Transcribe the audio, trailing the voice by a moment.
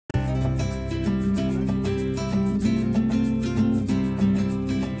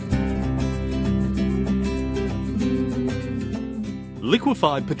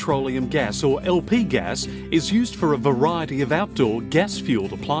Liquefied petroleum gas, or LP gas, is used for a variety of outdoor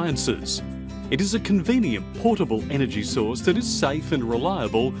gas-fueled appliances. It is a convenient portable energy source that is safe and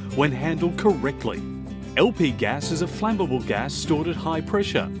reliable when handled correctly. LP gas is a flammable gas stored at high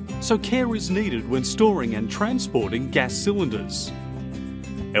pressure, so care is needed when storing and transporting gas cylinders.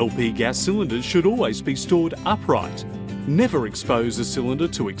 LP gas cylinders should always be stored upright. Never expose a cylinder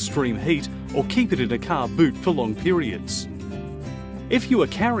to extreme heat or keep it in a car boot for long periods. If you are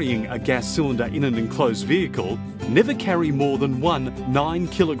carrying a gas cylinder in an enclosed vehicle, never carry more than one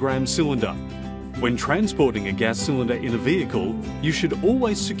 9-kilogram cylinder. When transporting a gas cylinder in a vehicle, you should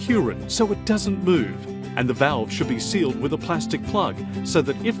always secure it so it doesn't move, and the valve should be sealed with a plastic plug so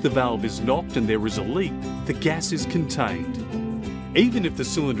that if the valve is knocked and there is a leak, the gas is contained. Even if the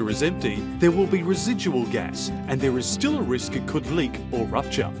cylinder is empty, there will be residual gas, and there is still a risk it could leak or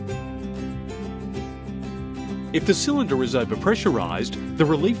rupture. If the cylinder is overpressurized, the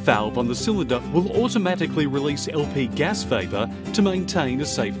relief valve on the cylinder will automatically release LP gas vapor to maintain a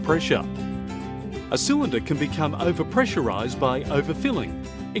safe pressure. A cylinder can become overpressurized by overfilling,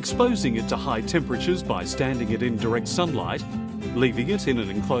 exposing it to high temperatures by standing it in direct sunlight, leaving it in an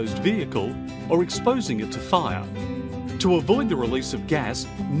enclosed vehicle, or exposing it to fire. To avoid the release of gas,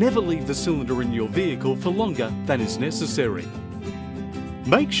 never leave the cylinder in your vehicle for longer than is necessary.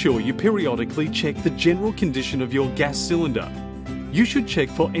 Make sure you periodically check the general condition of your gas cylinder. You should check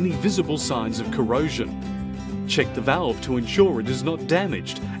for any visible signs of corrosion. Check the valve to ensure it is not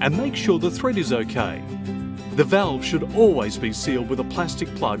damaged and make sure the thread is okay. The valve should always be sealed with a plastic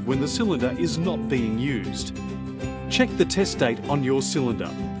plug when the cylinder is not being used. Check the test date on your cylinder.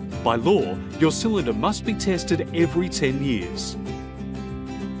 By law, your cylinder must be tested every 10 years.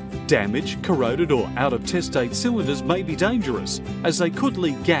 Damaged, corroded or out of test date cylinders may be dangerous as they could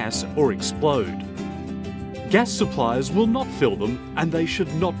leak gas or explode. Gas suppliers will not fill them and they should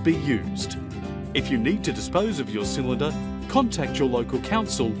not be used. If you need to dispose of your cylinder, contact your local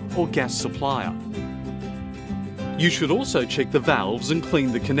council or gas supplier. You should also check the valves and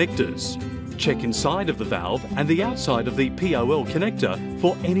clean the connectors. Check inside of the valve and the outside of the POL connector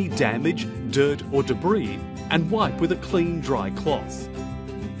for any damage, dirt or debris and wipe with a clean, dry cloth.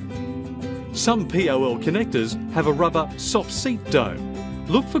 Some POL connectors have a rubber soft seat dome.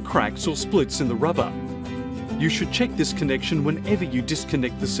 Look for cracks or splits in the rubber. You should check this connection whenever you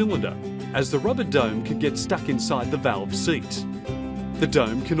disconnect the cylinder, as the rubber dome can get stuck inside the valve seat. The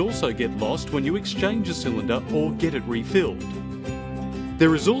dome can also get lost when you exchange a cylinder or get it refilled.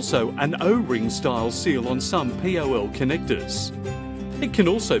 There is also an O-ring style seal on some POL connectors. It can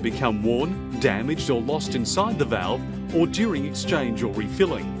also become worn, damaged or lost inside the valve or during exchange or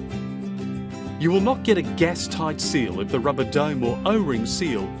refilling. You will not get a gas-tight seal if the rubber dome or O-ring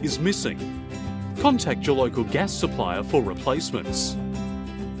seal is missing. Contact your local gas supplier for replacements.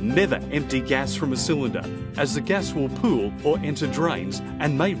 Never empty gas from a cylinder, as the gas will pool or enter drains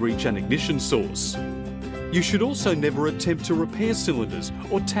and may reach an ignition source. You should also never attempt to repair cylinders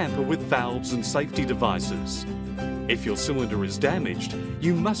or tamper with valves and safety devices. If your cylinder is damaged,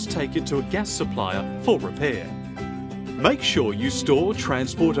 you must take it to a gas supplier for repair. Make sure you store,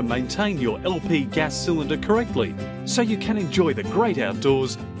 transport and maintain your LP gas cylinder correctly so you can enjoy the great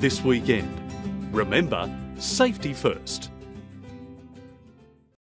outdoors this weekend. Remember, safety first.